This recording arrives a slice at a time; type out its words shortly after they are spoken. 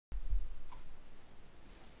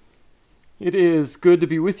It is good to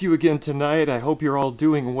be with you again tonight. I hope you're all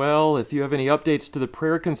doing well. If you have any updates to the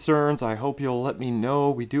prayer concerns, I hope you'll let me know.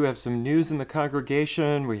 We do have some news in the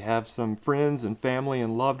congregation. We have some friends and family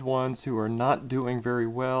and loved ones who are not doing very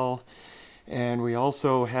well. And we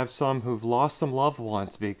also have some who've lost some loved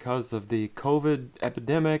ones because of the COVID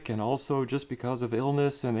epidemic and also just because of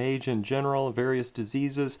illness and age in general, various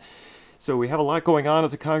diseases. So we have a lot going on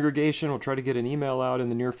as a congregation. We'll try to get an email out in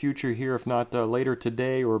the near future here, if not later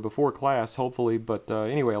today or before class, hopefully. But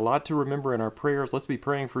anyway, a lot to remember in our prayers. Let's be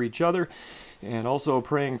praying for each other and also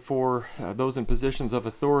praying for those in positions of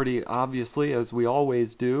authority, obviously, as we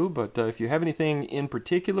always do. But if you have anything in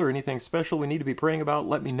particular, anything special we need to be praying about,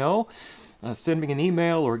 let me know. Send me an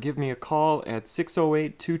email or give me a call at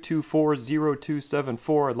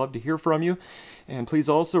 608-224-0274. I'd love to hear from you. And please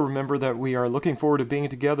also remember that we are looking forward to being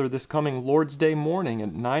together this coming Lord's Day morning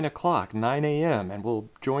at 9 o'clock, 9 a.m. And we'll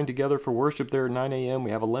join together for worship there at 9 a.m. We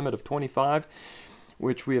have a limit of 25,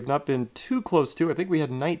 which we have not been too close to. I think we had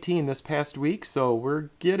 19 this past week, so we're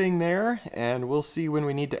getting there. And we'll see when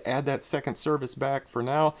we need to add that second service back. For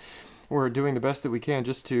now, we're doing the best that we can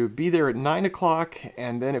just to be there at 9 o'clock,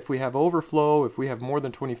 and then if we have overflow, if we have more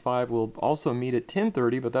than 25, we'll also meet at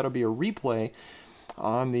 10:30, but that'll be a replay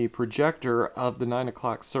on the projector of the 9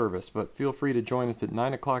 o'clock service. But feel free to join us at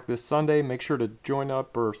 9 o'clock this Sunday. Make sure to join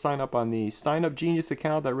up or sign up on the Sign Up Genius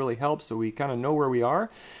account. That really helps so we kind of know where we are.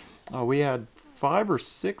 We had 5 or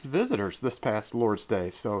 6 visitors this past Lord's Day.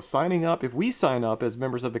 So signing up, if we sign up as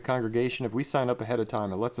members of the congregation, if we sign up ahead of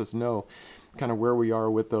time, it lets us know kind of where we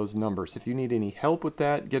are with those numbers. If you need any help with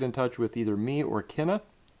that, get in touch with either me or Kenna,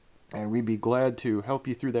 and we'd be glad to help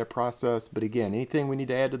you through that process. But again, anything we need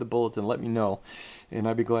to add to the bulletin, let me know, and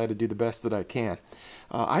I'd be glad to do the best that I can.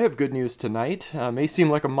 I have good news tonight. May seem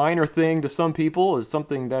like a minor thing to some people. It's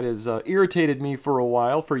something that has irritated me for a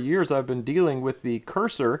while. For years, I've been dealing with the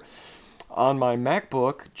cursor on my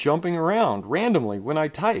MacBook jumping around randomly when I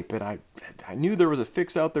type, and I knew there was a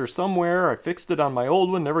fix out there somewhere. I fixed it on my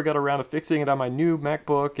old one, never got around to fixing it on my new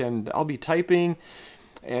MacBook, and I'll be typing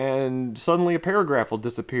and suddenly a paragraph will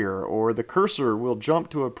disappear, or the cursor will jump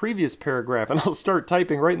to a previous paragraph and I'll start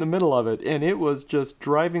typing right in the middle of it, and it was just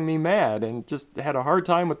driving me mad, and just had a hard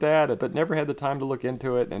time with that, but never had the time to look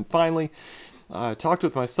into it. And finally I talked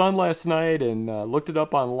with my son last night and looked it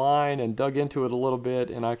up online and dug into it a little bit,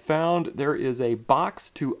 and I found there is a box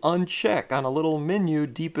to uncheck on a little menu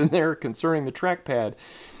deep in there concerning the trackpad,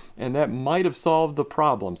 and that might have solved the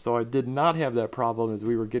problem. So I did not have that problem as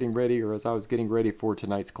we were getting ready, or as I was getting ready for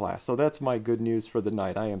tonight's class. So that's my good news for the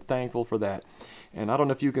night. I am thankful for that. And I don't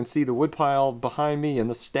know if you can see the woodpile behind me and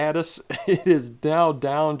the status. It is now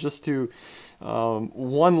down just to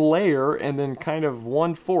one layer, and then kind of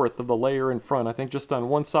 1/4 of the layer in front. I think just on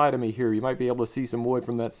one side of me here, you might be able to see some wood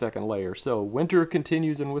from that second layer. So winter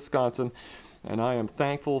continues in Wisconsin, and I am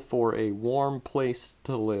thankful for a warm place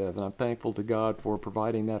to live. And I'm thankful to God for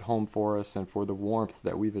providing that home for us and for the warmth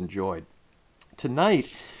that we've enjoyed. Tonight,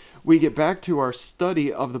 we get back to our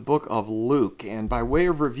study of the book of Luke. And by way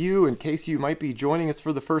of review, in case you might be joining us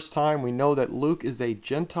for the first time, we know that Luke is a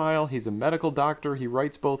Gentile. He's a medical doctor. He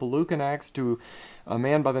writes both Luke and Acts to a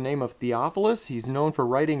man by the name of Theophilus. He's known for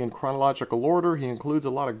writing in chronological order. He includes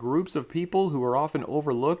a lot of groups of people who are often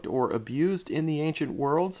overlooked or abused in the ancient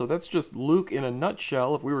world. So that's just Luke in a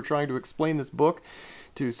nutshell. If we were trying to explain this book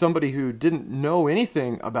to somebody who didn't know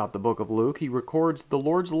anything about the book of Luke, he records the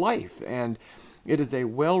Lord's life, and it is a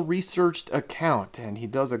well-researched account, and he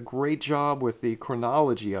does a great job with the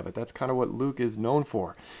chronology of it. That's kind of what Luke is known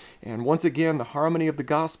for. And once again, the harmony of the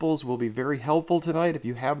Gospels will be very helpful tonight. If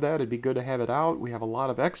you have that, it'd be good to have it out. We have a lot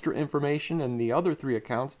of extra information in the other 3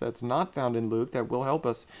 accounts that's not found in Luke that will help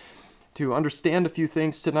us to understand a few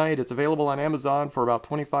things tonight. It's available on Amazon for about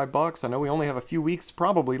 $25. I know we only have a few weeks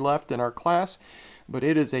probably left in our class, but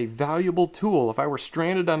it is a valuable tool. If I were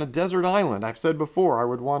stranded on a desert island, I've said before, I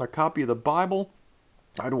would want a copy of the Bible.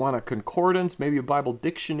 I'd want a concordance, maybe a Bible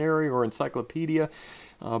dictionary or encyclopedia.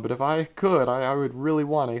 But if I could, I would really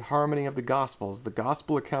want a harmony of the Gospels. The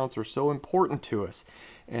Gospel accounts are so important to us,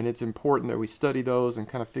 and it's important that we study those and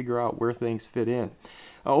kind of figure out where things fit in.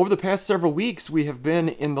 Over the past several weeks, we have been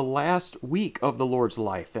in the last week of the Lord's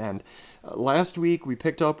life, and last week we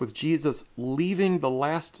picked up with Jesus leaving the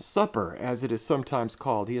Last Supper, as it is sometimes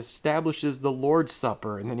called. He establishes the Lord's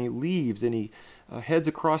Supper, and then he leaves, and he heads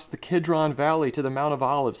across the Kidron Valley to the Mount of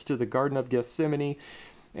Olives, to the Garden of Gethsemane,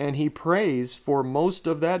 and he prays for most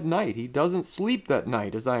of that night. He doesn't sleep that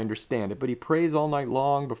night, as I understand it, but he prays all night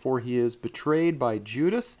long before he is betrayed by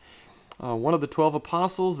Judas, one of the 12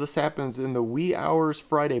 apostles. This happens in the wee hours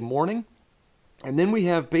Friday morning. And then we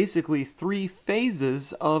have basically three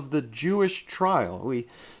phases of the Jewish trial. We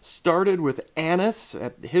started with Annas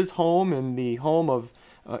at his home, in the home of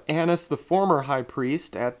Annas, the former high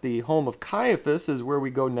priest. At the home of Caiaphas is where we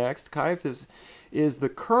go next. Caiaphas is the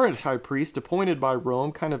current high priest appointed by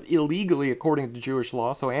Rome, kind of illegally according to Jewish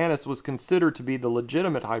law. So Annas was considered to be the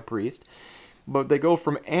legitimate high priest. But they go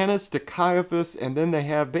from Annas to Caiaphas, and then they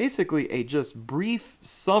have basically a just brief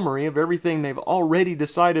summary of everything they've already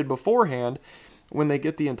decided beforehand when they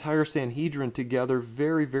get the entire Sanhedrin together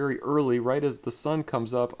very, very early, right as the sun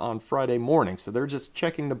comes up on Friday morning. So they're just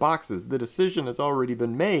checking the boxes. The decision has already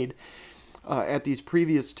been made at these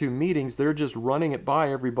previous two meetings. They're just running it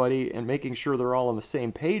by everybody and making sure they're all on the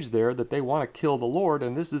same page there, that they want to kill the Lord,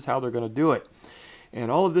 and this is how they're going to do it. And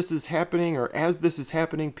all of this is happening, or as this is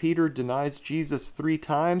happening, Peter denies Jesus 3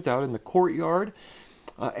 times out in the courtyard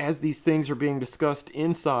as these things are being discussed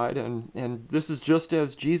inside. And this is just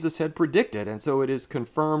as Jesus had predicted. And so it is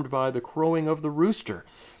confirmed by the crowing of the rooster,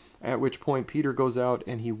 at which point Peter goes out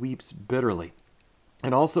and he weeps bitterly.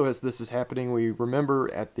 And also as this is happening, we remember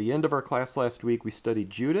at the end of our class last week, we studied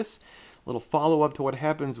Judas. A little follow-up to what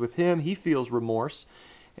happens with him. He feels remorse,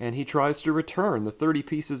 and he tries to return the 30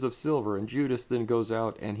 pieces of silver, and Judas then goes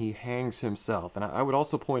out and he hangs himself. And I would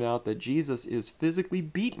also point out that Jesus is physically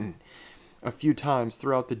beaten a few times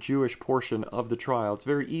throughout the Jewish portion of the trial. It's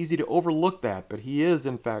very easy to overlook that, but he is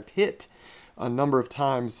in fact hit a number of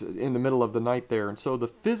times in the middle of the night there. And so the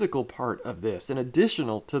physical part of this, in addition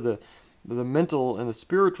to the mental and the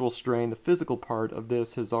spiritual strain, the physical part of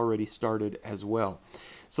this has already started as well.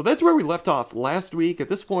 So that's where we left off last week. At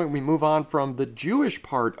this point, we move on from the Jewish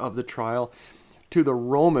part of the trial to the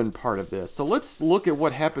Roman part of this. So let's look at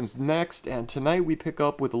what happens next. And tonight we pick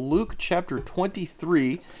up with Luke chapter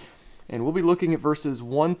 23, and we'll be looking at verses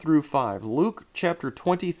 1 through 5. Luke chapter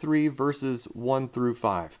 23, verses 1 through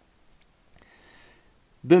 5.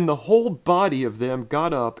 Then the whole body of them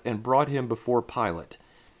got up and brought him before Pilate.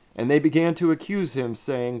 And they began to accuse him,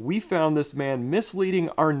 saying, "We found this man misleading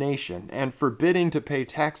our nation and forbidding to pay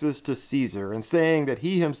taxes to Caesar, and saying that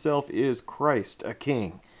he himself is Christ, a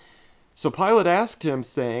king." So Pilate asked him,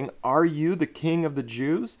 saying, "Are you the king of the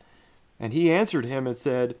Jews?" And he answered him and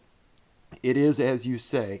said, "It is as you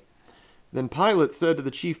say." Then Pilate said to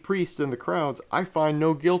the chief priests and the crowds, "I find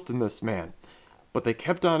no guilt in this man." But they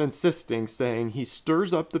kept on insisting, saying, "He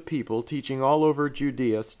stirs up the people, teaching all over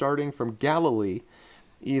Judea, starting from Galilee,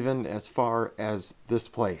 even as far as this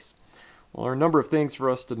place." Well, there are a number of things for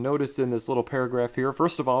us to notice in this little paragraph here.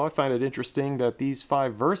 First of all, I find it interesting that these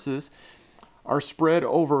 5 verses are spread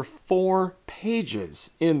over 4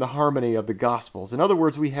 pages in the harmony of the Gospels. In other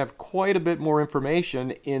words, we have quite a bit more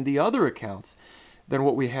information in the other accounts than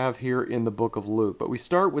what we have here in the book of Luke. But we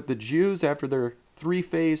start with the Jews after their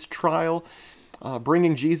 3-phase trial,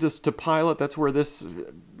 bringing Jesus to Pilate. That's where this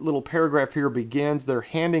little paragraph here begins. They're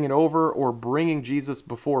handing it over or bringing Jesus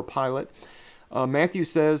before Pilate. Matthew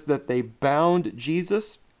says that they bound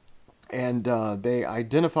Jesus, and they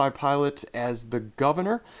identify Pilate as the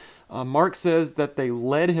governor. Mark says that they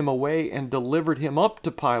led him away and delivered him up to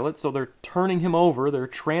Pilate, so they're turning him over. They're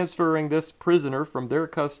transferring this prisoner from their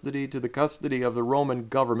custody to the custody of the Roman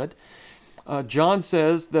government. John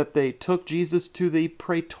says that they took Jesus to the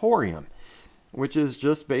praetorium, which is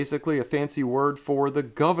just basically a fancy word for the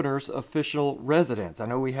governor's official residence. I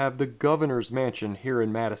know we have the governor's mansion here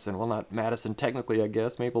in Madison. Well, not Madison technically, I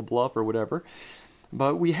guess, Maple Bluff or whatever.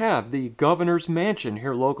 But we have the governor's mansion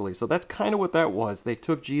here locally. So that's kind of what that was. They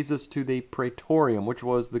took Jesus to the praetorium, which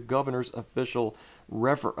was the governor's official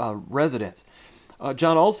residence.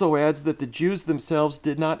 John also adds that the Jews themselves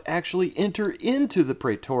did not actually enter into the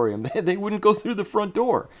praetorium. They wouldn't go through the front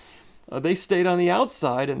door. They stayed on the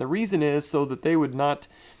outside, and the reason is so that they would not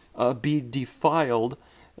be defiled,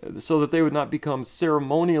 so that they would not become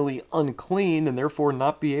ceremonially unclean and therefore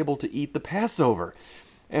not be able to eat the Passover.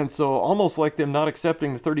 And so almost like them not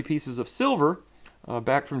accepting the 30 pieces of silver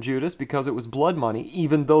back from Judas because it was blood money,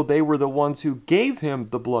 even though they were the ones who gave him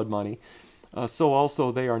the blood money, so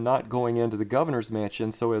also they are not going into the governor's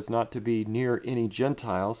mansion so as not to be near any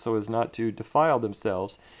Gentiles, so as not to defile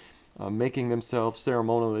themselves, making themselves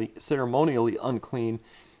ceremonially unclean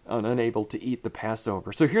and unable to eat the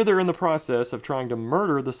Passover. So here they're in the process of trying to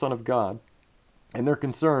murder the Son of God, and they're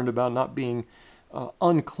concerned about not being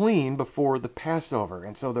unclean before the Passover.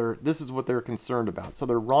 And so this is what they're concerned about. So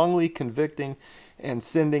they're wrongly convicting and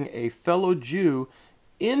sending a fellow Jew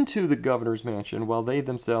into the governor's mansion while they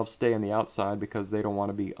themselves stay on the outside because they don't want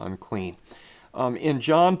to be unclean. In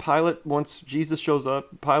John, once Jesus shows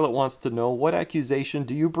up, Pilate wants to know, what accusation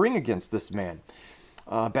do you bring against this man?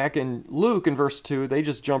 Back in Luke, in verse 2, they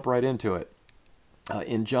just jump right into it.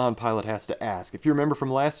 In John, Pilate has to ask. If you remember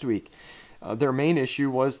from last week, their main issue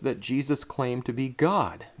was that Jesus claimed to be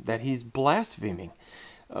God, that he's blaspheming.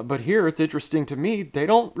 But here it's interesting to me, they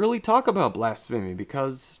don't really talk about blasphemy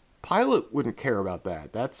because Pilate wouldn't care about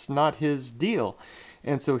that. That's not his deal.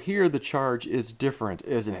 And so here the charge is different,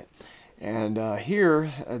 isn't it? And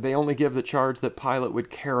here they only give the charge that Pilate would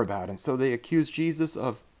care about. And so they accuse Jesus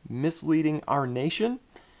of misleading our nation.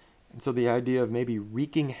 And so the idea of maybe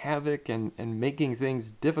wreaking havoc and making things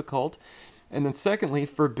difficult. And then secondly,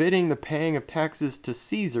 forbidding the paying of taxes to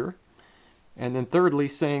Caesar. And then thirdly,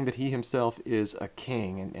 saying that he himself is a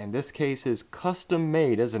king. And this case is custom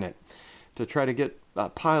made, isn't it? To try to get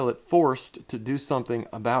Pilate forced to do something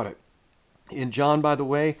about it. In John, by the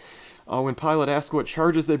way, when Pilate asks what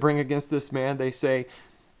charges they bring against this man, they say,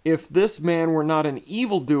 "If this man were not an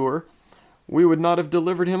evildoer, we would not have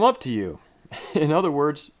delivered him up to you." In other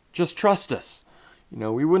words, just trust us.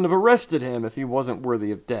 We wouldn't have arrested him if he wasn't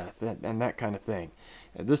worthy of death and that kind of thing.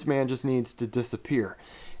 This man just needs to disappear.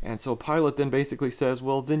 And so Pilate then basically says,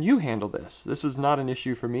 well, then you handle this. This is not an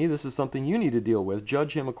issue for me. This is something you need to deal with.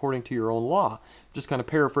 Judge him according to your own law. Just kind of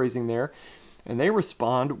paraphrasing there. And they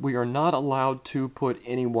respond, we are not allowed to put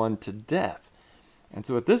anyone to death. And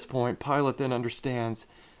so at this point, Pilate then understands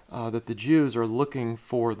that the Jews are looking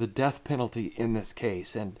for the death penalty in this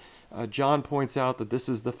case. And John points out that this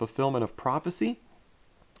is the fulfillment of prophecy.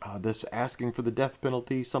 This asking for the death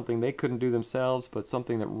penalty, something they couldn't do themselves, but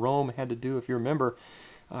something that Rome had to do. If you remember,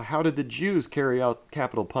 how did the Jews carry out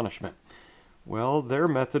capital punishment? Well, their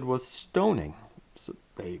method was stoning. So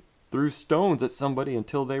they threw stones at somebody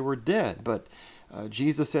until they were dead. But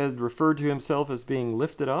Jesus had referred to himself as being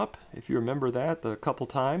lifted up, if you remember that, a couple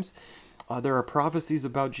times. There are prophecies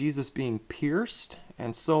about Jesus being pierced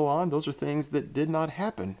and so on. Those are things that did not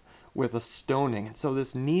happen with a stoning. And so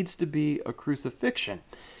this needs to be a crucifixion.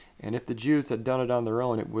 And if the Jews had done it on their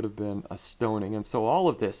own, it would have been a stoning. And so all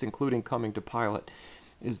of this, including coming to Pilate,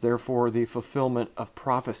 is therefore the fulfillment of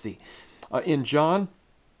prophecy. In John,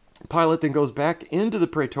 Pilate then goes back into the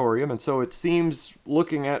praetorium, and so it seems,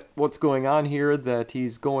 looking at what's going on here, that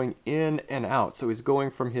he's going in and out. So he's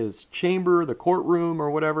going from his chamber, the courtroom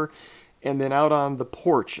or whatever, and then out on the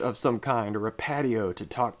porch of some kind or a patio to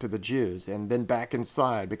talk to the Jews, and then back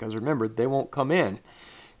inside, because remember, they won't come in.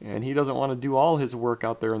 And he doesn't want to do all his work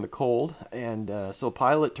out there in the cold. And so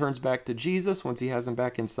Pilate turns back to Jesus once he has him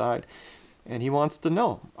back inside, and he wants to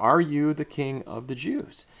know, are you the king of the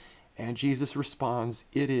Jews? And Jesus responds,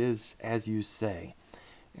 it is as you say.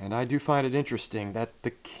 And I do find it interesting that the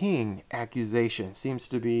king accusation seems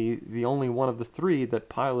to be the only one of the three that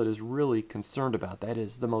Pilate is really concerned about. That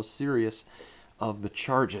is the most serious of the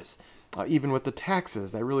charges. Even with the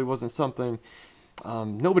taxes, that really wasn't something,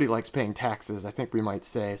 nobody likes paying taxes, I think we might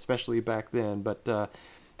say, especially back then. But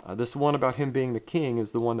this one about him being the king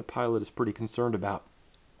is the one that Pilate is pretty concerned about.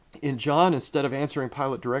 In John, instead of answering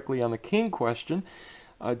Pilate directly on the king question,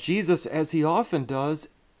 Jesus, as he often does,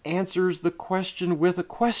 answers the question with a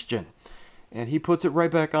question. And he puts it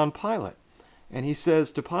right back on Pilate. And he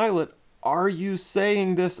says to Pilate, are you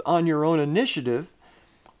saying this on your own initiative,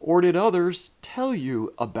 or did others tell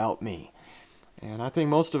you about me? And I think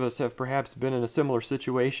most of us have perhaps been in a similar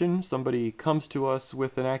situation. Somebody comes to us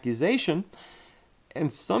with an accusation,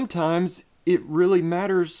 and sometimes it really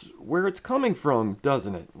matters where it's coming from,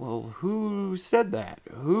 doesn't it? Well, who said that?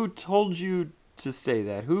 Who told you to say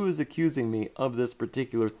that? Who is accusing me of this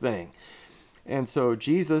particular thing? And so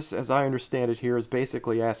Jesus, as I understand it here, is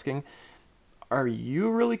basically asking, are you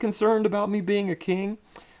really concerned about me being a king?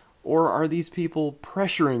 Or are these people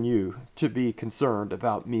pressuring you to be concerned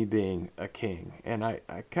about me being a king? And I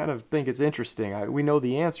kind of think it's interesting. We know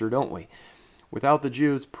the answer, don't we? Without the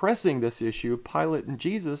Jews pressing this issue, Pilate and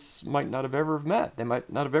Jesus might not have ever met. They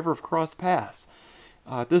might not have ever have crossed paths.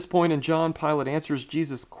 At this point in John, Pilate answers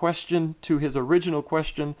Jesus' question to his original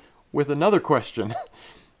question with another question.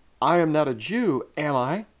 I am not a Jew, am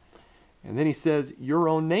I? And then he says, your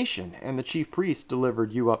own nation and the chief priests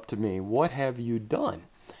delivered you up to me. What have you done?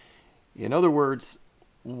 In other words,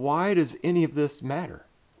 why does any of this matter?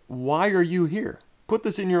 Why are you here? Put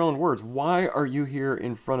this in your own words. Why are you here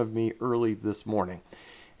in front of me early this morning?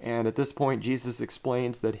 And at this point, Jesus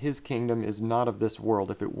explains that his kingdom is not of this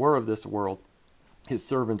world. If it were of this world, his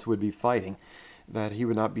servants would be fighting, that he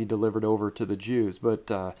would not be delivered over to the Jews.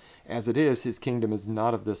 But as it is, his kingdom is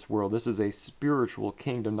not of this world. This is a spiritual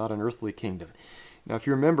kingdom, not an earthly kingdom. Now, if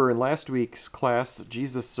you remember in last week's class,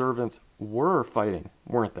 Jesus' servants were fighting,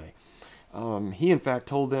 weren't they? He, in fact,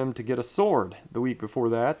 told them to get a sword the week before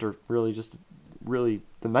that, or really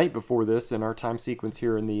the night before this in our time sequence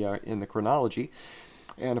here in the chronology.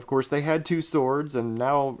 And of course, they had two swords. And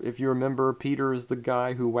now, if you remember, Peter is the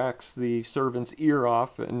guy who whacks the servant's ear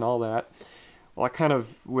off and all that. Well, I kind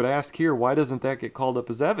of would ask here, why doesn't that get called up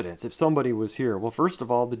as evidence if somebody was here? Well, first of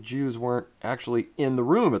all, the Jews weren't actually in the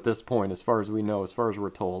room at this point, as far as we know, as far as we're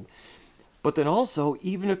told. But then also,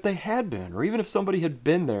 even if they had been, or even if somebody had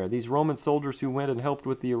been there, these Roman soldiers who went and helped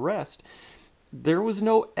with the arrest, there was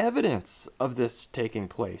no evidence of this taking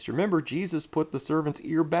place. Remember, Jesus put the servant's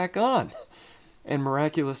ear back on and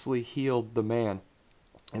miraculously healed the man.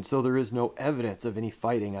 And so there is no evidence of any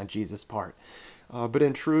fighting on Jesus' part. But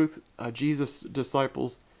in truth, Jesus'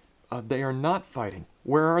 disciples, they are not fighting.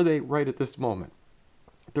 Where are they right at this moment?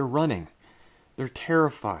 They're running. They're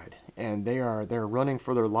terrified, and they're running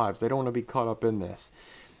for their lives. They don't want to be caught up in this.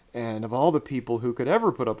 And of all the people who could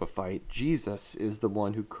ever put up a fight, Jesus is the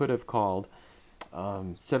one who could have called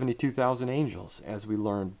 72,000 angels, as we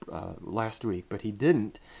learned last week. But he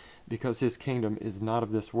didn't, because his kingdom is not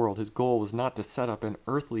of this world. His goal was not to set up an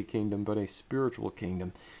earthly kingdom, but a spiritual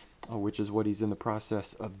kingdom, which is what he's in the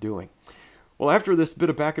process of doing. Well, after this bit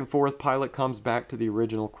of back and forth, Pilate comes back to the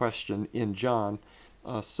original question in John.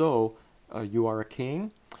 You are a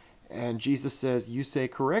king? And Jesus says, you say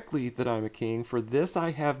correctly that I'm a king. For this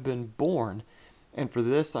I have been born, and for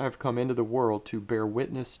this I have come into the world to bear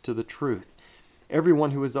witness to the truth.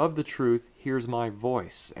 Everyone who is of the truth hears my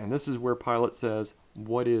voice. And this is where Pilate says,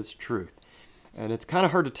 what is truth? And it's kind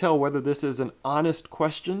of hard to tell whether this is an honest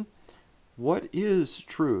question. What is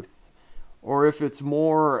truth? Or if it's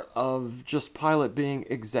more of just Pilate being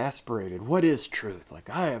exasperated. What is truth? Like,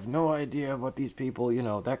 I have no idea what these people,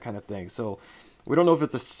 that kind of thing. So we don't know if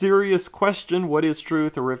it's a serious question, what is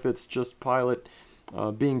truth, or if it's just Pilate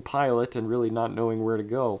being Pilate and really not knowing where to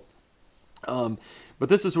go. But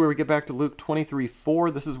this is where we get back to Luke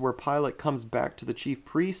 23:4. This is where Pilate comes back to the chief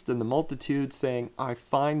priest and the multitude saying, I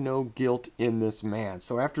find no guilt in this man.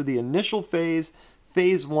 So after the initial phase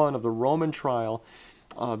 1 of the Roman trial,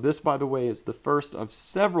 this, by the way, is the first of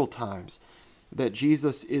several times that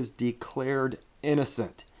Jesus is declared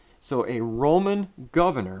innocent. So a Roman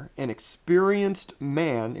governor, an experienced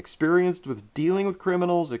man, experienced with dealing with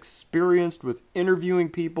criminals, experienced with interviewing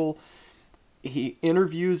people, he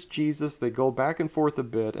interviews Jesus. They go back and forth a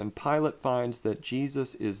bit, and Pilate finds that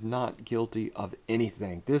Jesus is not guilty of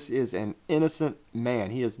anything. This is an innocent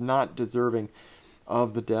man. He is not deserving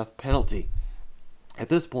of the death penalty. At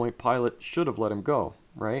this point, Pilate should have let him go,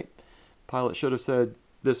 right? Pilate should have said,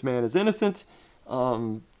 this man is innocent,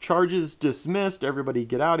 charges dismissed, everybody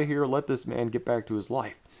get out of here, let this man get back to his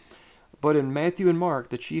life. But in Matthew and Mark,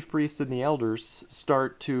 the chief priests and the elders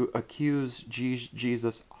start to accuse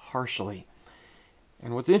Jesus harshly.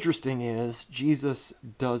 And what's interesting is Jesus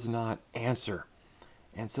does not answer.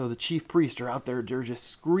 And so the chief priests are out there, they're just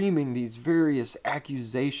screaming these various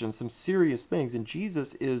accusations, some serious things, and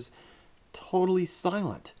Jesus is totally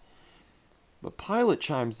silent. But Pilate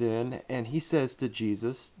chimes in and he says to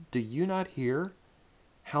Jesus, do you not hear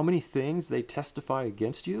how many things they testify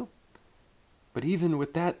against you? But even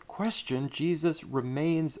with that question, Jesus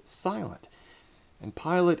remains silent. And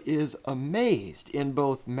Pilate is amazed in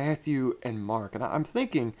both Matthew and Mark. And I'm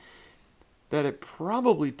thinking that it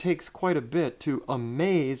probably takes quite a bit to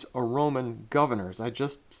amaze a Roman governor. As I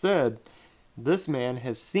just said, this man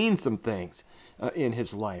has seen some things in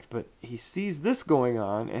his life, but he sees this going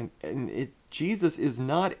on, and Jesus is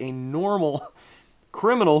not a normal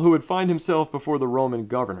criminal who would find himself before the Roman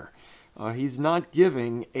governor. He's not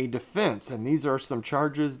giving a defense, and these are some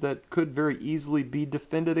charges that could very easily be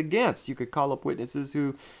defended against. You could call up witnesses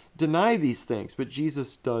who deny these things, but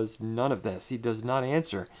Jesus does none of this. He does not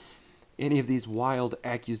answer any of these wild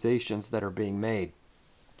accusations that are being made.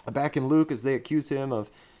 Back in Luke, as they accuse him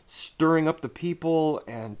of stirring up the people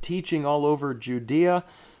and teaching all over Judea,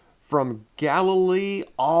 from Galilee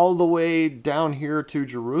all the way down here to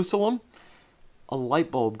Jerusalem, a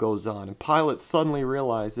light bulb goes on, and Pilate suddenly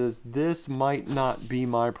realizes this might not be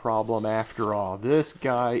my problem after all. This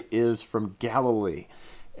guy is from Galilee.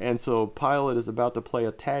 And so Pilate is about to play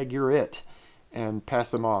a tag, you're it, and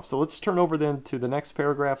pass him off. So let's turn over then to the next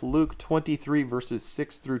paragraph, Luke 23, verses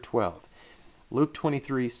 6 through 12. Luke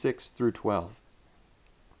 23, 6 through 12.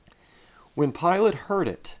 When Pilate heard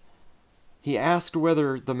it, he asked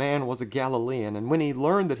whether the man was a Galilean, and when he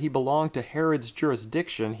learned that he belonged to Herod's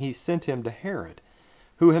jurisdiction, he sent him to Herod,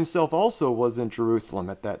 who himself also was in Jerusalem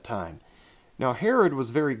at that time. Now Herod was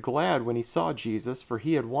very glad when he saw Jesus, for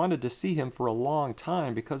he had wanted to see him for a long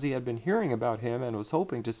time, because he had been hearing about him and was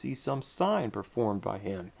hoping to see some sign performed by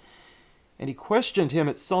him. And he questioned him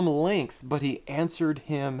at some length, but he answered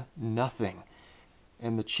him nothing.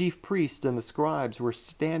 And the chief priests and the scribes were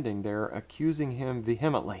standing there, accusing him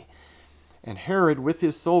vehemently. And Herod, with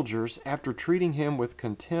his soldiers, after treating him with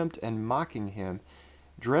contempt and mocking him,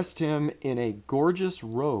 dressed him in a gorgeous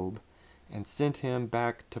robe and sent him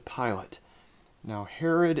back to Pilate. Now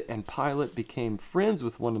Herod and Pilate became friends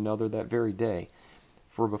with one another that very day,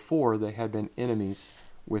 for before they had been enemies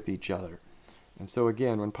with each other. And so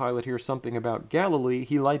again, when Pilate hears something about Galilee,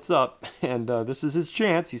 he lights up, and this is his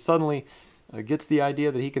chance. He suddenly gets the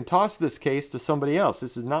idea that he can toss this case to somebody else.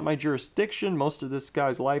 This is not my jurisdiction. Most of this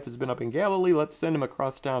guy's life has been up in Galilee. Let's send him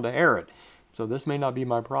across town to Herod. So this may not be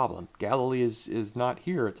my problem. Galilee is not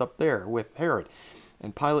here. It's up there with Herod.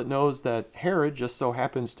 And Pilate knows that Herod just so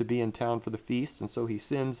happens to be in town for the feast, and so he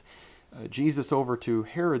sends Jesus over to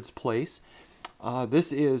Herod's place.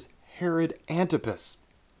 This is Herod Antipas.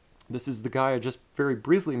 This is the guy I just very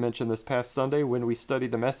briefly mentioned this past Sunday when we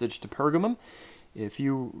studied the message to Pergamum. If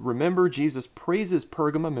you remember, Jesus praises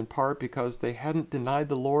Pergamum in part because they hadn't denied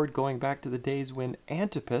the Lord going back to the days when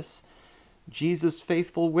Antipas, Jesus'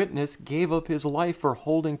 faithful witness, gave up his life for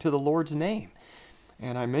holding to the Lord's name.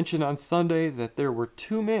 And I mentioned on Sunday that there were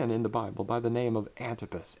two men in the Bible by the name of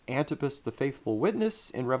Antipas. Antipas, the faithful witness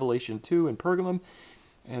in Revelation 2 in Pergamum,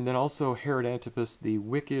 and then also Herod Antipas, the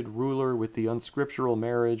wicked ruler with the unscriptural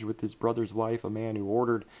marriage with his brother's wife, a man who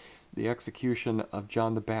ordered the execution of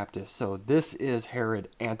John the Baptist. So this is Herod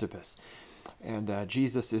Antipas. And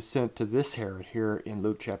Jesus is sent to this Herod here in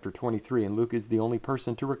Luke chapter 23. And Luke is the only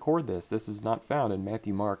person to record this. This is not found in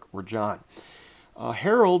Matthew, Mark, or John.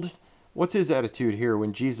 Herod, what's his attitude here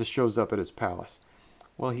when Jesus shows up at his palace?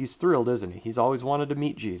 Well, he's thrilled, isn't he? He's always wanted to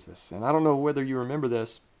meet Jesus. And I don't know whether you remember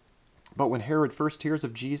this, but when Herod first hears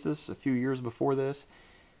of Jesus a few years before this,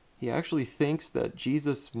 he actually thinks that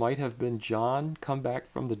Jesus might have been John come back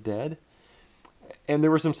from the dead. And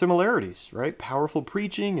there were some similarities, right? Powerful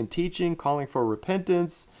preaching and teaching, calling for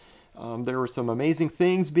repentance. There were some amazing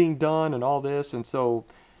things being done and all this. And so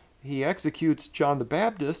he executes John the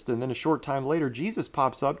Baptist, and then a short time later, Jesus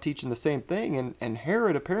pops up teaching the same thing. And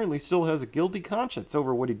Herod apparently still has a guilty conscience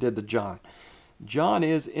over what he did to John. John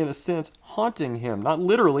is, in a sense, haunting him, not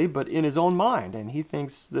literally, but in his own mind. And he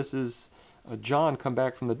thinks this is John come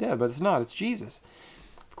back from the dead, but it's not. It's Jesus.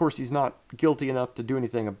 Of course, he's not guilty enough to do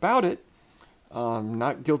anything about it,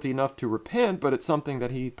 not guilty enough to repent, but it's something that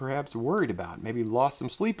he perhaps worried about, maybe lost some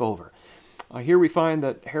sleep over. Here we find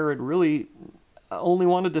that Herod really only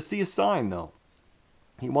wanted to see a sign, though.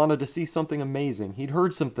 He wanted to see something amazing. He'd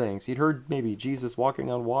heard some things. He'd heard maybe Jesus walking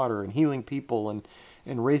on water and healing people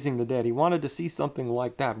and raising the dead. He wanted to see something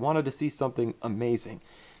like that, wanted to see something amazing.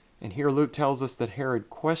 And here Luke tells us that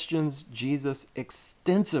Herod questions Jesus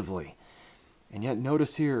extensively. And yet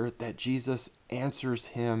notice here that Jesus answers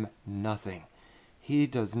him nothing. He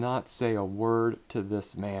does not say a word to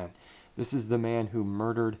this man. This is the man who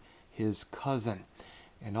murdered his cousin.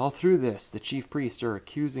 And all through this, the chief priests are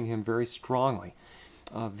accusing him very strongly,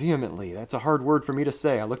 vehemently. That's a hard word for me to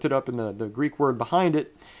say. I looked it up in the Greek word behind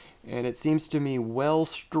it, and it seems to me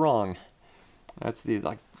well-strung. That's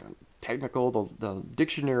the technical, the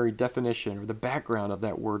dictionary definition or the background of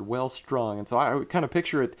that word, well-strung. And so I would kind of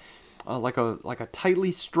picture it like a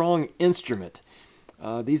tightly strung instrument.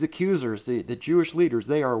 These accusers, the Jewish leaders,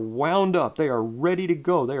 they are wound up. They are ready to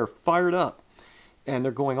go. They are fired up, and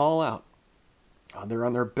they're going all out. They're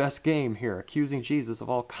on their best game here, accusing Jesus of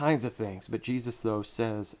all kinds of things. But Jesus, though,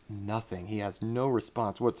 says nothing. He has no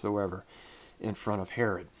response whatsoever in front of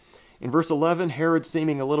Herod. In verse 11, Herod,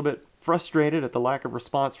 seeming a little bit frustrated at the lack of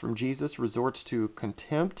response from Jesus, resorts to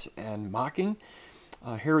contempt and mocking.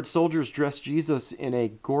 Herod's soldiers dress Jesus in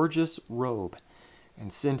a gorgeous robe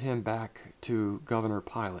and send him back to Governor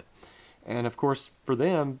Pilate. And of course, for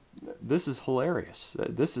them, this is hilarious.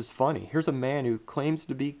 This is funny. Here's a man who claims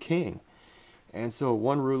to be king. And so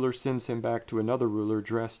one ruler sends him back to another ruler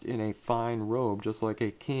dressed in a fine robe, just like a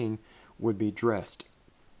king would be dressed.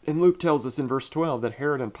 And Luke tells us in verse 12 that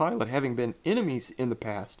Herod and Pilate, having been enemies in the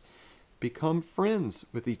past, become friends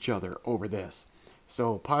with each other over this.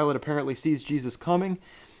 So Pilate apparently sees Jesus coming,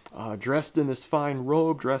 dressed in this fine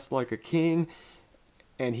robe, dressed like a king,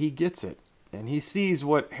 and he gets it. And he sees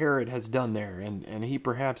what Herod has done there, and he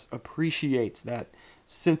perhaps appreciates that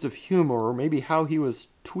sense of humor, or maybe how he was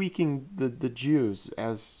tweaking the Jews,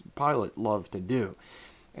 as Pilate loved to do.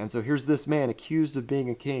 And so here's this man accused of being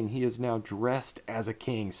a king. He is now dressed as a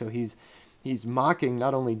king. So he's mocking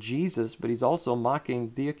not only Jesus, but he's also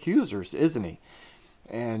mocking the accusers, isn't he?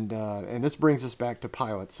 And this brings us back to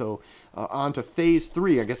Pilate. So on to phase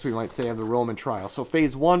 3, I guess we might say, of the Roman trial. So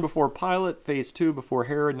phase 1 before Pilate, phase 2 before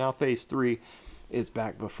Herod, now phase 3 is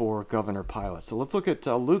back before Governor Pilate. So let's look at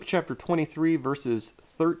Luke chapter 23, verses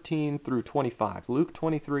 13 through 25. Luke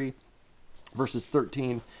 23, verses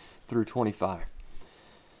 13 through 25.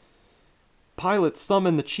 Pilate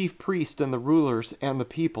summoned the chief priest and the rulers and the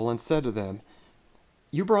people and said to them,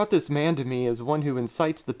 "You brought this man to me as one who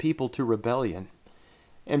incites the people to rebellion.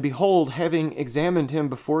 And behold, having examined him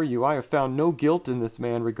before you, I have found no guilt in this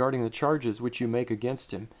man regarding the charges which you make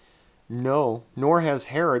against him. No, nor has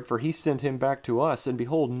Herod, for he sent him back to us, and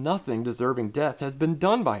behold, nothing deserving death has been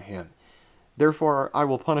done by him. Therefore I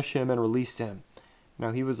will punish him and release him."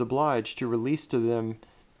 Now he was obliged to release to them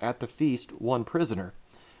at the feast one prisoner.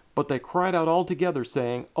 But they cried out all together,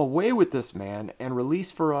 saying, "Away with this man, and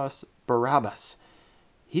release for us Barabbas."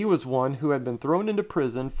 He was one who had been thrown into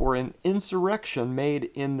prison for an insurrection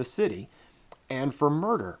made in the city, and for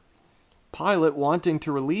murder. Pilate, wanting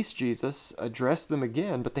to release Jesus, addressed them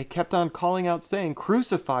again, but they kept on calling out, saying,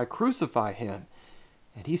 "Crucify, crucify him."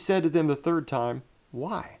 And he said to them the third time,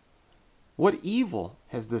 "Why? What evil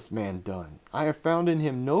has this man done? I have found in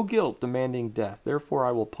him no guilt demanding death. Therefore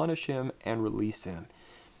I will punish him and release him."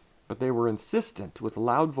 But they were insistent with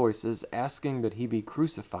loud voices, asking that he be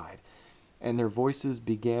crucified. And their voices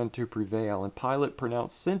began to prevail, and Pilate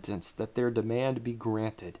pronounced sentence that their demand be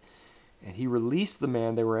granted. And he released the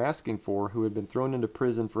man they were asking for, who had been thrown into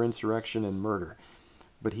prison for insurrection and murder.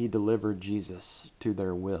 But he delivered Jesus to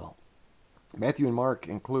their will. Matthew and Mark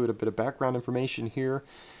include a bit of background information here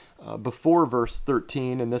before verse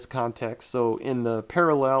 13 in this context. So in the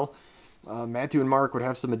parallel, Matthew and Mark would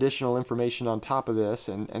have some additional information on top of this,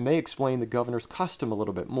 and they explain the governor's custom a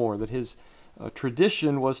little bit more, that his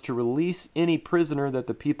tradition was to release any prisoner that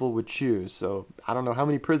the people would choose. So I don't know how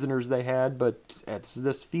many prisoners they had, but as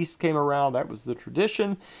this feast came around, that was the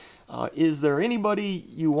tradition. Is there anybody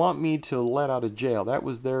you want me to let out of jail? That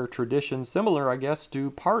was their tradition, similar, I guess,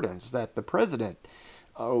 to pardons that the president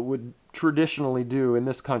would traditionally do in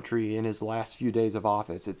this country in his last few days of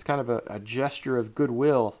office. It's kind of a gesture of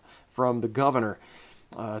goodwill from the governor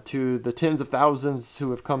to the tens of thousands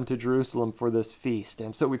who have come to Jerusalem for this feast.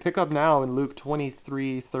 And so we pick up now in Luke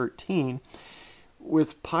 23:13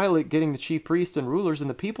 with Pilate getting the chief priests and rulers and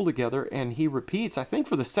the people together, and he repeats, I think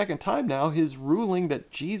for the second time now, his ruling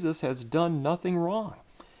that Jesus has done nothing wrong.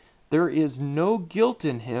 There is no guilt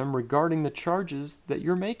in him regarding the charges that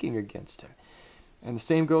you're making against him. And the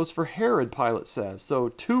same goes for Herod, Pilate says. So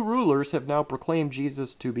two rulers have now proclaimed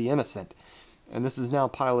Jesus to be innocent. And this is now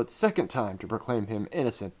Pilate's second time to proclaim him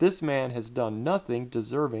innocent. This man has done nothing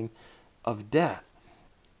deserving of death.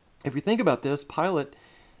 If we think about this, Pilate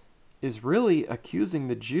is really accusing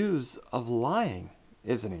the Jews of lying,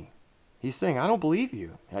 isn't he? He's saying, I don't believe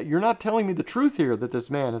you. You're not telling me the truth here that this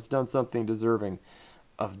man has done something deserving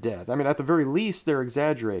of death. I mean, at the very least, they're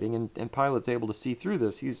exaggerating, and Pilate's able to see through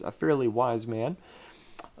this. He's a fairly wise man.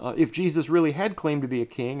 If Jesus really had claimed to be a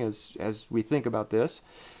king, as we think about this,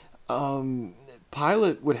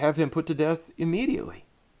 Pilate would have him put to death immediately.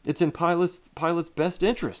 It's in Pilate's best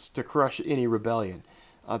interest to crush any rebellion.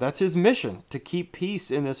 That's his mission, to keep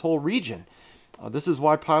peace in this whole region. This is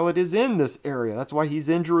why Pilate is in this area. That's why he's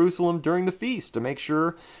in Jerusalem during the feast, to make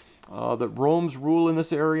sure that Rome's rule in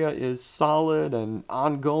this area is solid and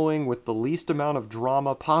ongoing with the least amount of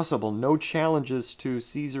drama possible. No challenges to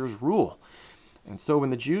Caesar's rule. And so when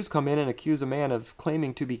the Jews come in and accuse a man of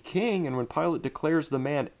claiming to be king, and when Pilate declares the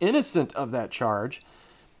man innocent of that charge,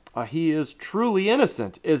 he is truly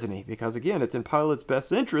innocent, isn't he? Because again, it's in Pilate's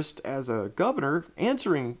best interest as a governor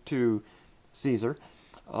answering to Caesar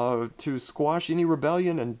to squash any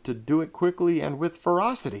rebellion and to do it quickly and with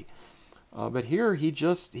ferocity. But here he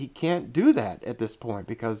can't do that at this point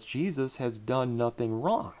because Jesus has done nothing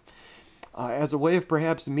wrong. As a way of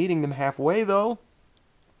perhaps meeting them halfway, though,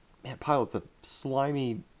 man, Pilate's a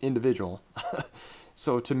slimy individual.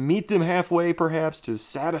 So to meet them halfway, perhaps, to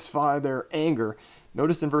satisfy their anger,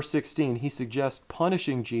 notice in verse 16, he suggests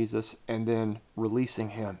punishing Jesus and then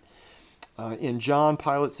releasing him. In John,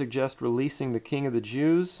 Pilate suggests releasing the King of the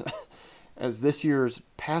Jews as this year's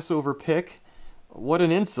Passover pick. What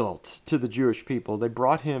an insult to the Jewish people. They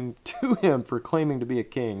brought him to him for claiming to be a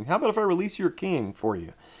king. How about if I release your king for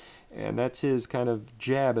you? And that's his kind of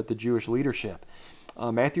jab at the Jewish leadership.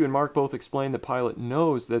 Matthew and Mark both explain that Pilate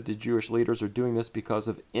knows that the Jewish leaders are doing this because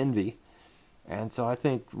of envy. And so I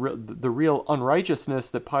think the real unrighteousness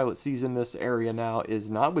that Pilate sees in this area now is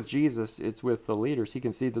not with Jesus, it's with the leaders. He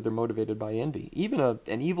can see that they're motivated by envy. Even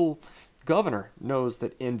an evil governor knows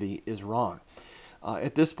that envy is wrong.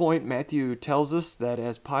 At this point, Matthew tells us that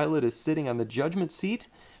as Pilate is sitting on the judgment seat,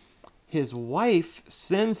 his wife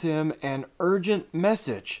sends him an urgent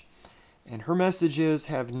message. And her message is,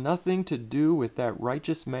 have nothing to do with that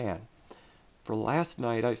righteous man. For last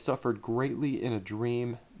night I suffered greatly in a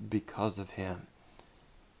dream because of him.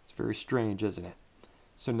 It's very strange, isn't it?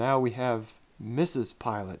 So now we have Mrs.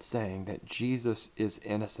 Pilate saying that Jesus is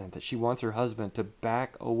innocent, that she wants her husband to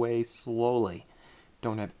back away slowly.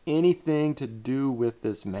 Don't have anything to do with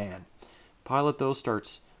this man. Pilate, though,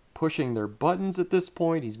 starts pushing their buttons at this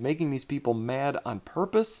point. He's making these people mad on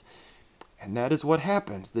purpose. And that is what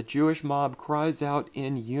happens. The Jewish mob cries out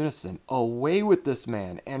in unison, "Away with this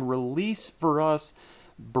man, and release for us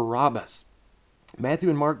Barabbas." Matthew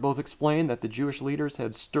and Mark both explain that the Jewish leaders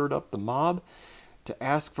had stirred up the mob to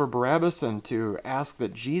ask for Barabbas and to ask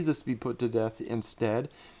that Jesus be put to death instead.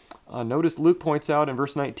 Notice Luke points out in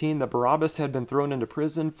verse 19 that Barabbas had been thrown into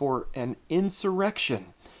prison for an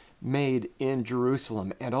insurrection made in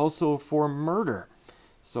Jerusalem and also for murder.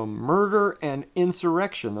 So murder and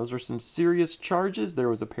insurrection, those are some serious charges. There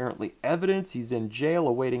was apparently evidence. He's in jail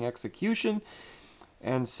awaiting execution.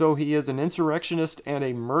 And so he is an insurrectionist and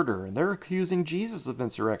a murderer. And they're accusing Jesus of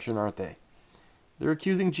insurrection, aren't they? They're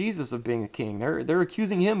accusing Jesus of being a king. They're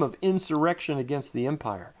accusing him of insurrection against the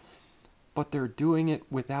empire. But they're doing it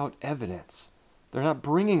without evidence. They're not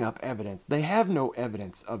bringing up evidence. They have no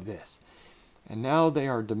evidence of this. And now they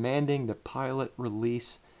are demanding that Pilate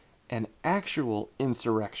release an actual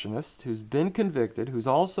insurrectionist who's been convicted, who's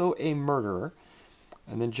also a murderer.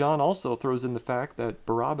 And then John also throws in the fact that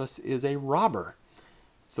Barabbas is a robber.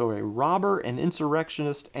 So a robber, an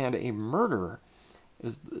insurrectionist, and a murderer,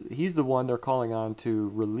 he's the one they're calling on to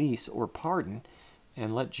release or pardon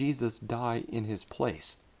and let Jesus die in his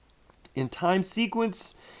place. In time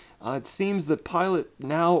sequence, it seems that Pilate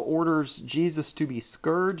now orders Jesus to be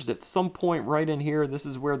scourged. At some point right in here, this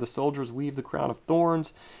is where the soldiers weave the crown of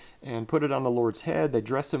thorns and put it on the Lord's head. They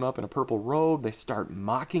dress him up in a purple robe. They start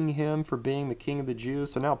mocking him for being the king of the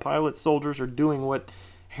Jews. So now Pilate's soldiers are doing what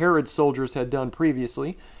Herod's soldiers had done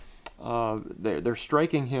previously. They're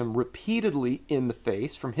striking him repeatedly in the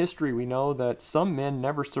face. From history, we know that some men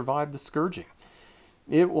never survived the scourging.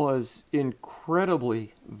 It was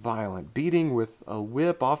incredibly violent, beating with a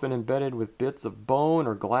whip, often embedded with bits of bone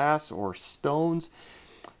or glass or stones.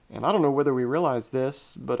 And I don't know whether we realize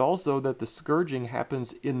this, but also that the scourging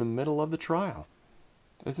happens in the middle of the trial.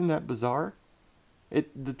 Isn't that bizarre?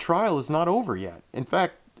 The trial is not over yet. In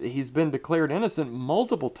fact, he's been declared innocent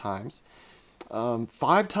multiple times,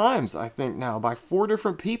 5 times, I think now, by 4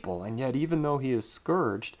 different people. And yet, even though he is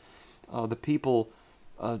scourged, the people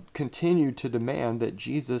continue to demand that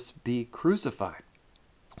Jesus be crucified.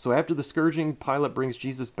 So after the scourging, Pilate brings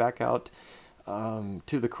Jesus back out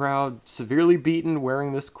to the crowd, severely beaten,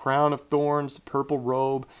 wearing this crown of thorns, purple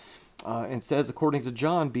robe, and says, according to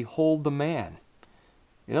John, "Behold the man."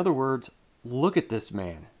 In other words, look at this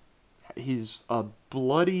man. He's a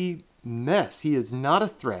bloody mess. He is not a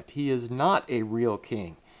threat. He is not a real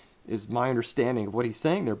king, is my understanding of what he's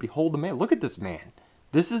saying there. Behold the man. Look at this man.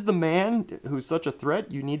 This is the man who's such a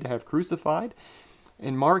threat you need to have crucified.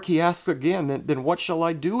 In Mark, he asks again, then what shall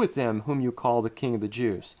I do with him whom you call the king of the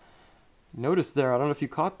Jews? Notice there, I don't know if you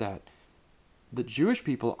caught that, the Jewish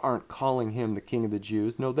people aren't calling him the king of the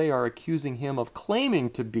Jews. No, they are accusing him of claiming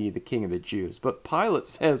to be the king of the Jews. But Pilate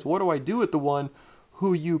says, what do I do with the one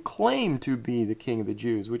who you claim to be the king of the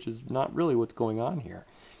Jews? Which is not really what's going on here.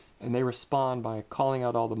 And they respond by calling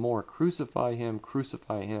out all the more, crucify him,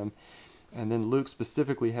 crucify him. And then Luke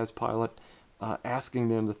specifically has Pilate asking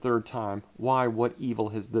them the 3rd time, why, what evil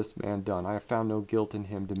has this man done? I have found no guilt in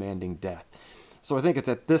him, demanding death. So I think it's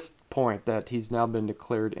at this point that he's now been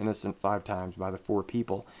declared innocent 5 times by the 4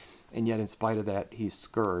 people. And yet in spite of that, he's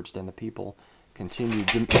scourged, and the people continue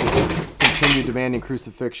demanding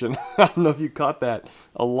crucifixion. I don't know if you caught that.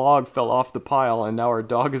 A log fell off the pile, and now our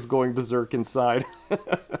dog is going berserk inside.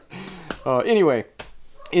 Anyway,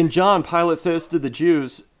 in John, Pilate says to the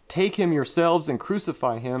Jews, "Take him yourselves and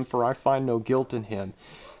crucify him, for I find no guilt in him."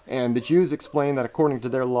 And the Jews explain that according to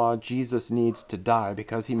their law, Jesus needs to die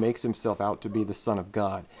because he makes himself out to be the Son of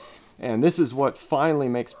God. And this is what finally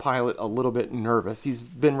makes Pilate a little bit nervous. He's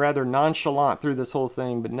been rather nonchalant through this whole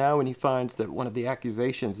thing, but now when he finds that one of the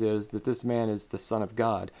accusations is that this man is the Son of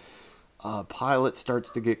God, Pilate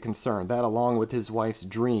starts to get concerned. That along with his wife's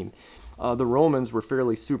dream. The Romans were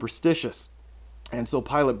fairly superstitious. And so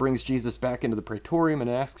Pilate brings Jesus back into the praetorium and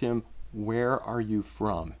asks him, "Where are you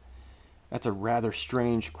from?" That's a rather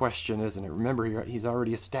strange question, isn't it? Remember, he's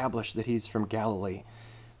already established that he's from Galilee.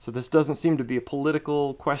 So this doesn't seem to be a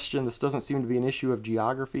political question. This doesn't seem to be an issue of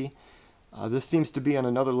geography. This seems to be on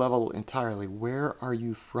another level entirely. Where are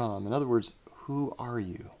you from? In other words, who are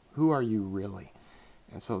you? Who are you really?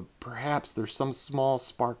 And so perhaps there's some small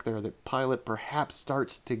spark there that Pilate perhaps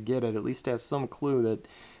starts to get at least has some clue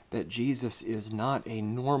that Jesus is not a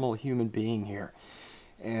normal human being here.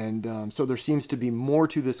 And so there seems to be more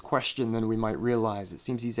to this question than we might realize. It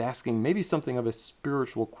seems he's asking maybe something of a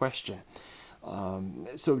spiritual question.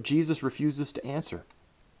 So Jesus refuses to answer.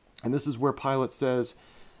 And this is where Pilate says,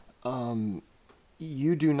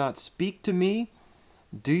 you do not speak to me?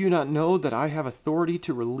 Do you not know that I have authority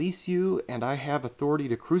to release you and I have authority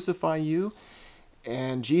to crucify you?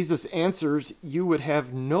 And Jesus answers, you would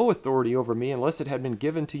have no authority over me unless it had been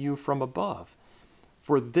given to you from above.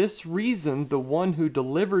 For this reason, the one who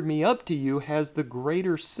delivered me up to you has the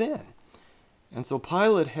greater sin. And so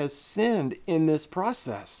Pilate has sinned in this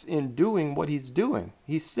process, in doing what he's doing.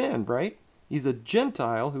 He's sinned, right? He's a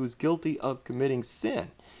Gentile who's guilty of committing sin.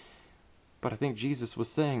 But I think Jesus was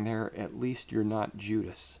saying there, at least you're not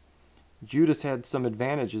Judas. Judas had some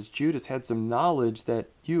advantages. Judas had some knowledge that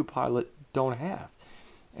you, Pilate, don't have.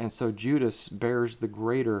 And so Judas bears the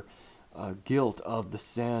greater guilt of the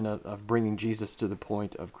sin of bringing Jesus to the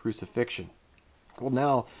point of crucifixion. Well,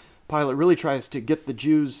 now Pilate really tries to get the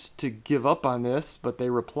Jews to give up on this, but they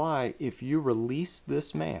reply, if you release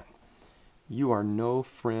this man, you are no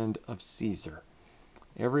friend of Caesar.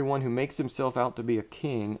 Everyone who makes himself out to be a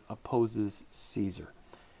king opposes Caesar.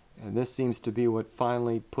 And this seems to be what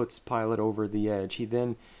finally puts Pilate over the edge. He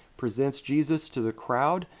then presents Jesus to the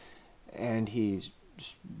crowd, and he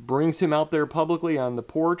brings him out there publicly on the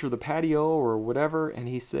porch or the patio or whatever, and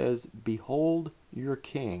he says, behold your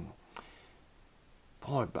king.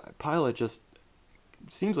 Boy, Pilate just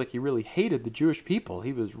seems like he really hated the Jewish people.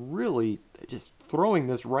 He was really just throwing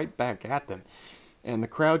this right back at them. And the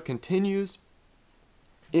crowd continues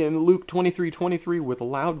in Luke 23:23 with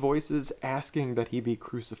loud voices asking that he be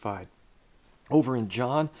crucified. Over in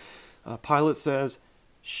John, Pilate says,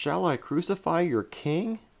 shall I crucify your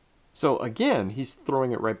king? So again, he's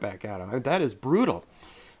throwing it right back at him. That is brutal.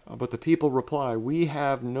 But the people reply, we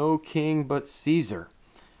have no king but Caesar,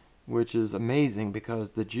 which is amazing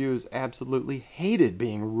because the Jews absolutely hated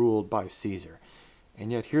being ruled by Caesar.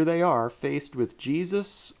 And yet here they are faced with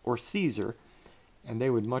Jesus or Caesar, and they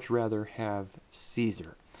would much rather have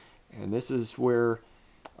Caesar. And this is where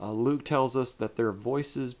Luke tells us that their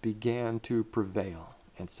voices began to prevail.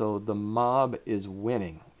 And so the mob is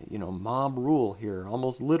winning. Mob rule here,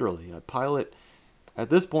 almost literally. Pilate, at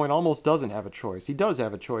this point, almost doesn't have a choice. He does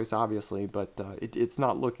have a choice, obviously, but it's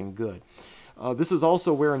not looking good. This is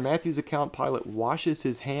also where, in Matthew's account, Pilate washes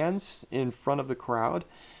his hands in front of the crowd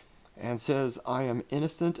and says, I am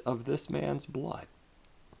innocent of this man's blood.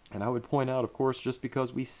 And I would point out, of course, just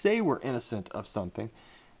because we say we're innocent of something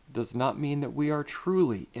does not mean that we are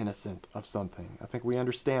truly innocent of something. I think we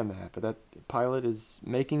understand that, but that Pilate is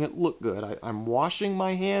making it look good. I'm washing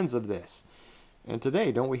my hands of this. And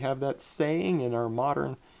today, don't we have that saying in our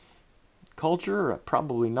modern culture?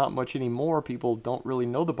 Probably not much anymore. People don't really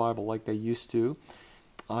know the Bible like they used to.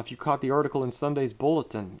 If you caught the article in Sunday's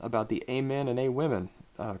Bulletin about the amen and awomen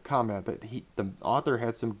comment, that the author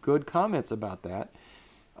had some good comments about that.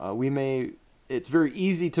 It's very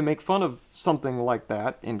easy to make fun of something like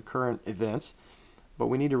that in current events, but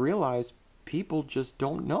we need to realize people just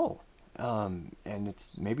don't know. And it's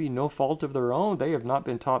maybe no fault of their own. They have not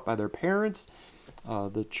been taught by their parents.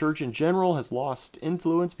 The church in general has lost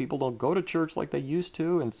influence. People don't go to church like they used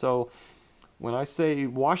to. And so when I say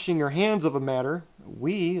washing your hands of a matter,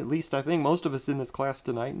 we, at least I think most of us in this class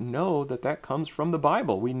tonight, know that that comes from the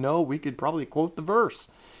Bible. We know we could probably quote the verse.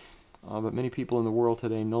 But many people in the world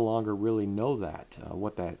today no longer really know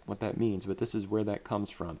what that means. But this is where that comes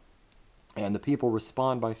from. And the people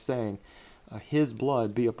respond by saying, his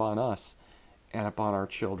blood be upon us and upon our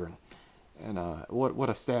children. And what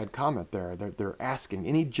a sad comment there. They're asking,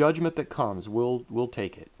 any judgment that comes, we'll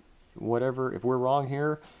take it. Whatever, if we're wrong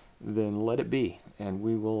here, then let it be, and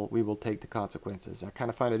we will take the consequences. I kind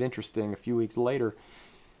of find it interesting. A few weeks later,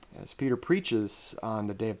 as Peter preaches on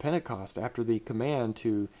the day of Pentecost, after the command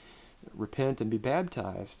to repent and be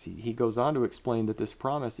baptized, he goes on to explain that this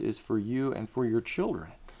promise is for you and for your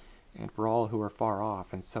children and for all who are far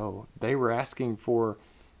off. And so they were asking for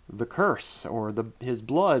the curse or his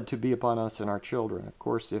blood to be upon us and our children. Of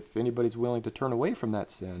course, if anybody's willing to turn away from that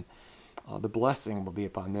sin, the blessing will be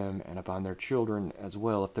upon them and upon their children as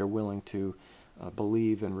well if they're willing to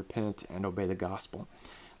believe and repent and obey the gospel.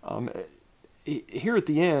 Here at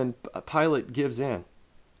the end, Pilate gives in,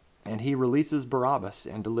 and he releases Barabbas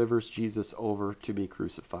and delivers Jesus over to be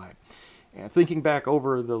crucified. And thinking back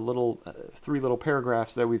over the three little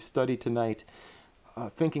paragraphs that we've studied tonight,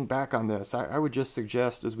 thinking back on this, I would just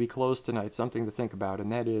suggest as we close tonight something to think about, and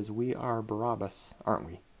that is we are Barabbas, aren't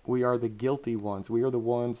we? We are the guilty ones. We are the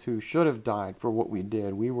ones who should have died for what we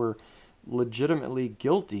did. We were legitimately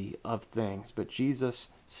guilty of things, but Jesus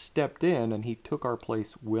stepped in and he took our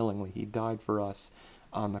place willingly. He died for us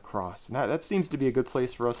on the cross. And that seems to be a good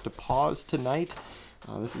place for us to pause tonight.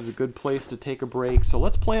 This is a good place to take a break. So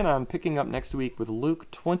let's plan on picking up next week with Luke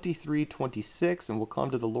 23:26, and we'll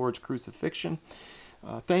come to the Lord's crucifixion.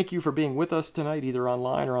 Thank you for being with us tonight, either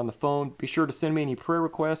online or on the phone. Be sure to send me any prayer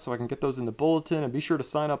requests so I can get those in the bulletin, and be sure to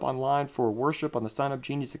sign up online for worship on the Sign Up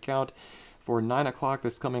Genius account for 9 o'clock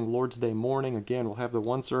this coming Lord's Day morning. Again, we'll have the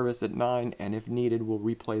one service at 9, and if needed, we'll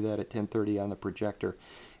replay that at 10:30 on the projector.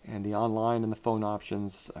 And the online and the phone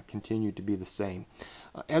options continue to be the same.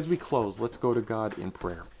 As we close, let's go to God in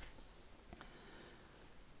prayer.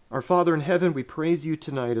 Our Father in heaven, we praise you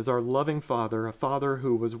tonight as our loving Father, a Father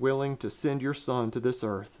who was willing to send your Son to this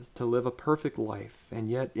earth to live a perfect life, and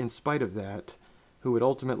yet, in spite of that, who would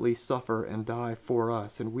ultimately suffer and die for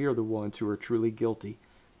us, and we are the ones who are truly guilty.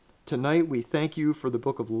 Tonight, we thank you for the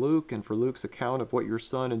book of Luke and for Luke's account of what your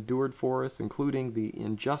Son endured for us, including the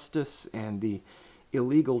injustice and the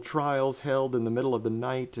illegal trials held in the middle of the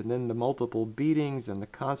night, and then the multiple beatings and the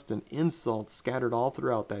constant insults scattered all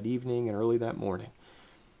throughout that evening and early that morning.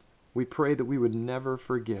 We pray that we would never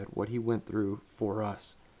forget what he went through for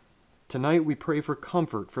us. Tonight we pray for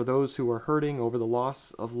comfort for those who are hurting over the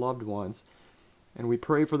loss of loved ones, and we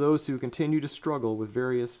pray for those who continue to struggle with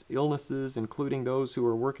various illnesses, including those who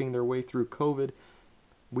are working their way through COVID.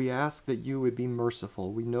 We ask that you would be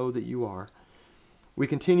merciful. We know that you are. We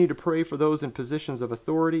continue to pray for those in positions of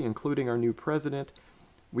authority, including our new president.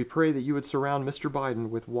 We pray that you would surround Mr. Biden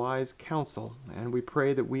with wise counsel, and we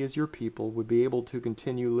pray that we as your people would be able to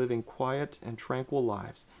continue living quiet and tranquil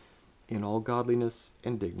lives in all godliness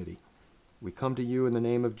and dignity. We come to you in the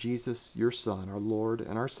name of Jesus, your Son, our Lord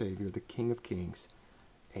and our Savior, the King of Kings.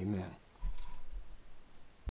 Amen.